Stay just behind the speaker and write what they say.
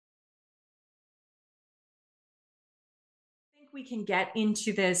we can get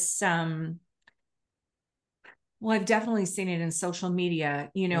into this. Well, I've definitely seen it in social media,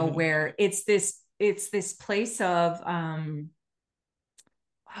 Hmm. where it's this place of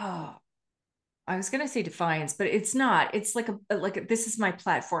oh, I was going to say defiance, but it's not. It's like this is my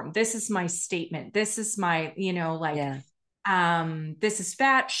platform. This is my statement. This is my, Yeah. this is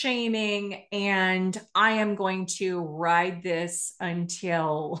fat shaming, and I am going to ride this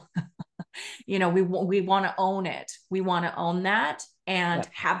until we want to own it. We want to own that and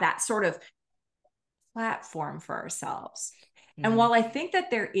Yep. have that sort of platform for ourselves. And Hmm. while I think that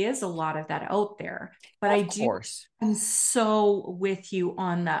there is a lot of that out there, but I Of do, course. I'm so with you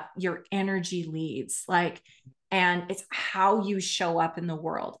on your energy leads, like, and it's how you show up in the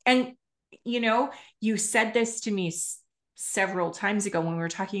world. And, you know, you said this to me several times ago when we were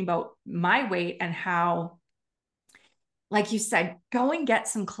talking about my weight and how, like you said, go and get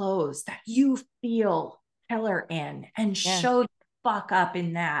some clothes that you feel killer in and Yeah. show the fuck up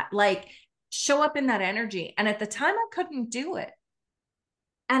in that. Like, show up in that energy. And at the time, I couldn't do it.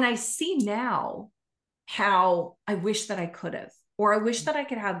 And I see now how I wish that I could have, or I wish that I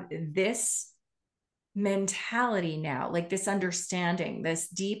could have this mentality now, like this understanding, this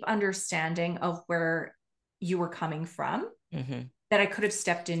deep understanding of where you were coming from, Hmm. that I could have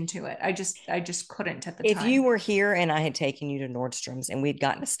stepped into it. I just couldn't at the If you time. were here and I had taken you to Nordstrom's and we'd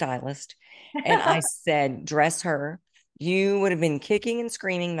gotten a stylist and I said, dress her, you would have been kicking and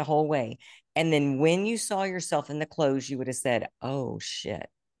screaming the whole way. And then when you saw yourself in the clothes, you would have said, oh shit,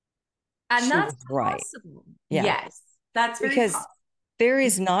 And she that's was right. possible. Yeah. Yes, that's very Because possible. there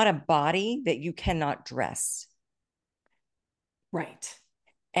is not a body that you cannot dress. Right.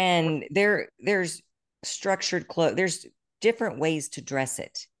 And there's structured clothes, there's different ways to dress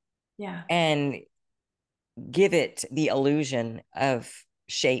it Yeah. and give it the illusion of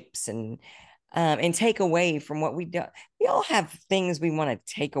shapes and take away from what we do. We all have things we want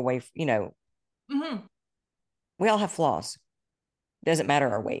to take away, Hmm. we all have flaws. Doesn't matter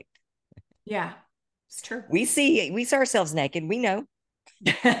our weight. Yeah, it's true. We see ourselves naked, we know.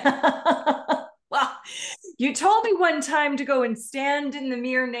 Well, you told me one time to go and stand in the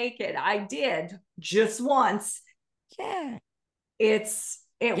mirror naked. I did just once. Yeah. It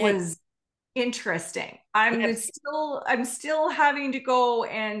Yeah. was interesting. Yeah. I'm still having to go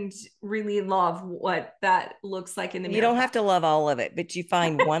and really love what that looks like in the You mirror. don't have to love all of it, but you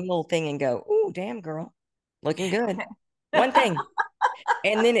find one little thing and go, "Ooh, damn girl, looking good." One thing.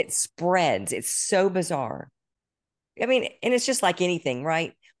 And then it spreads. It's so bizarre. I mean, and it's just like anything,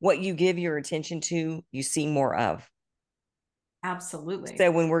 right? What you give your attention to, you see more of. Absolutely.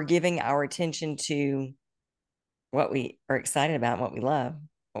 So when we're giving our attention to what we are excited about, what we love,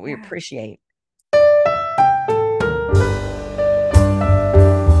 what we Yeah. appreciate,